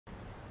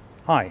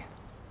Hi,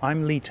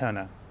 I'm Leigh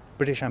Turner,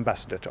 British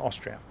Ambassador to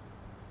Austria.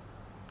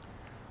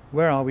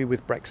 Where are we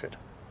with Brexit?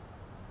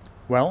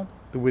 Well,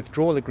 the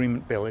Withdrawal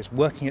Agreement Bill is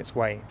working its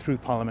way through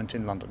Parliament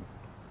in London.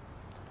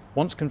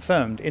 Once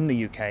confirmed in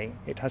the UK,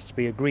 it has to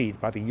be agreed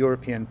by the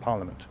European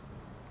Parliament.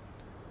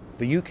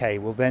 The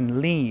UK will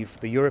then leave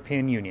the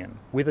European Union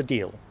with a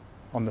deal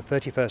on the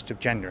 31st of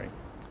January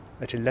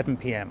at 11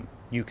 p.m.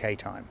 UK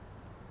time.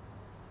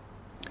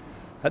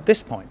 At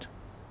this point,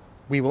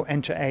 we will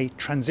enter a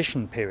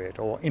transition period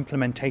or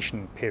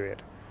implementation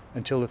period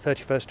until the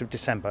 31st of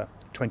December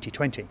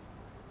 2020.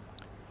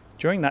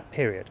 During that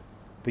period,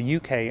 the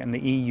UK and the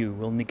EU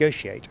will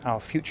negotiate our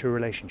future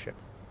relationship.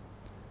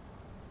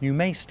 You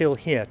may still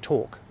hear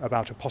talk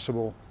about a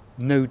possible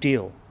no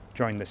deal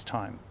during this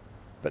time,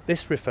 but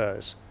this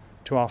refers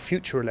to our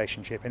future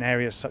relationship in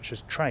areas such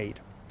as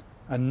trade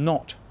and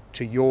not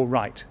to your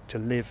right to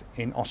live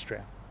in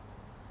Austria.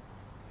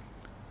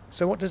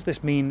 So what does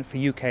this mean for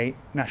UK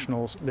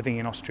nationals living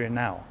in Austria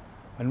now,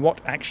 and what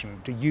action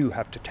do you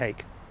have to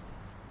take?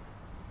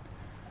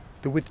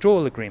 The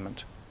withdrawal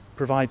agreement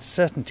provides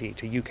certainty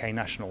to UK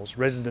nationals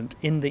resident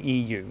in the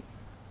EU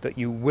that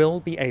you will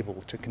be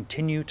able to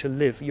continue to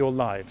live your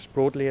lives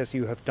broadly as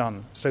you have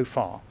done so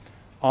far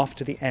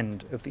after the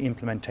end of the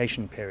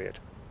implementation period,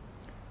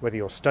 whether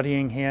you're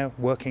studying here,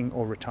 working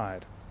or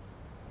retired.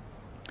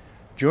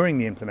 During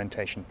the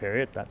implementation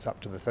period, that's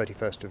up to the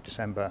 31st of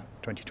December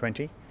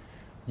 2020,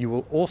 you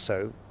will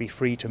also be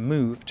free to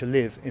move to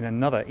live in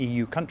another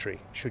EU country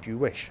should you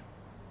wish.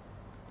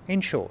 In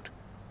short,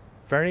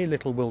 very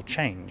little will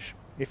change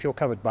if you're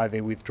covered by the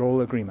withdrawal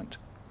agreement.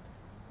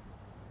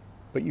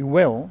 But you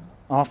will,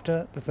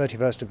 after the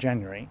 31st of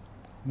January,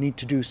 need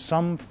to do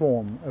some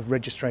form of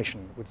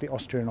registration with the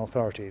Austrian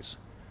authorities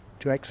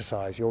to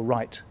exercise your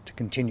right to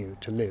continue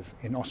to live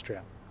in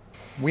Austria.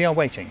 We are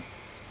waiting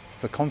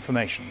for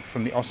confirmation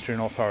from the Austrian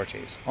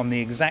authorities on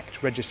the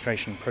exact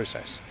registration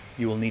process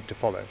you will need to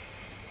follow.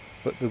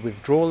 But the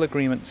withdrawal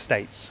agreement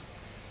states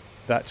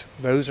that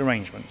those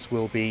arrangements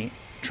will be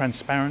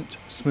transparent,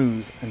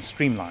 smooth and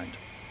streamlined.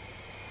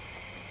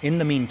 In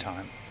the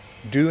meantime,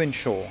 do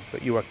ensure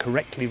that you are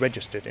correctly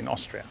registered in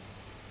Austria.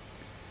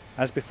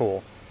 As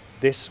before,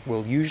 this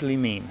will usually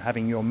mean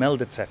having your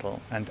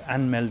Meldezettel and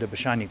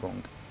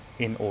Anmeldebescheinigung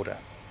in order.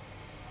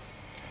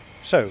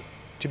 So,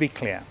 to be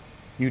clear,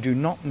 you do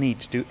not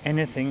need to do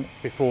anything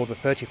before the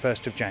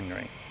 31st of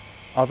January,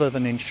 other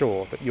than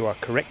ensure that you are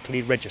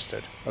correctly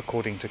registered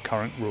according to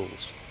current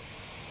rules.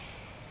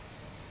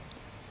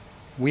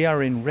 We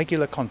are in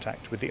regular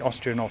contact with the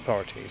Austrian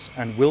authorities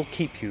and will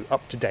keep you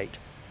up to date,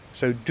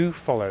 so do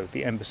follow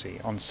the embassy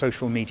on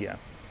social media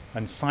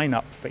and sign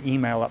up for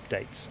email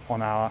updates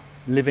on our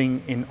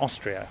Living in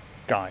Austria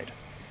guide,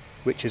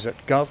 which is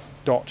at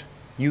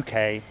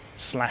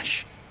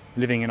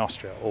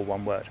gov.uk/livinginaustria, all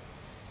one word.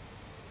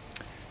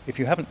 If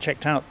you haven't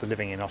checked out the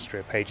Living in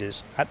Austria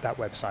pages at that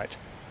website,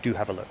 do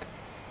have a look.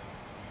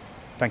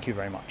 Thank you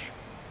very much.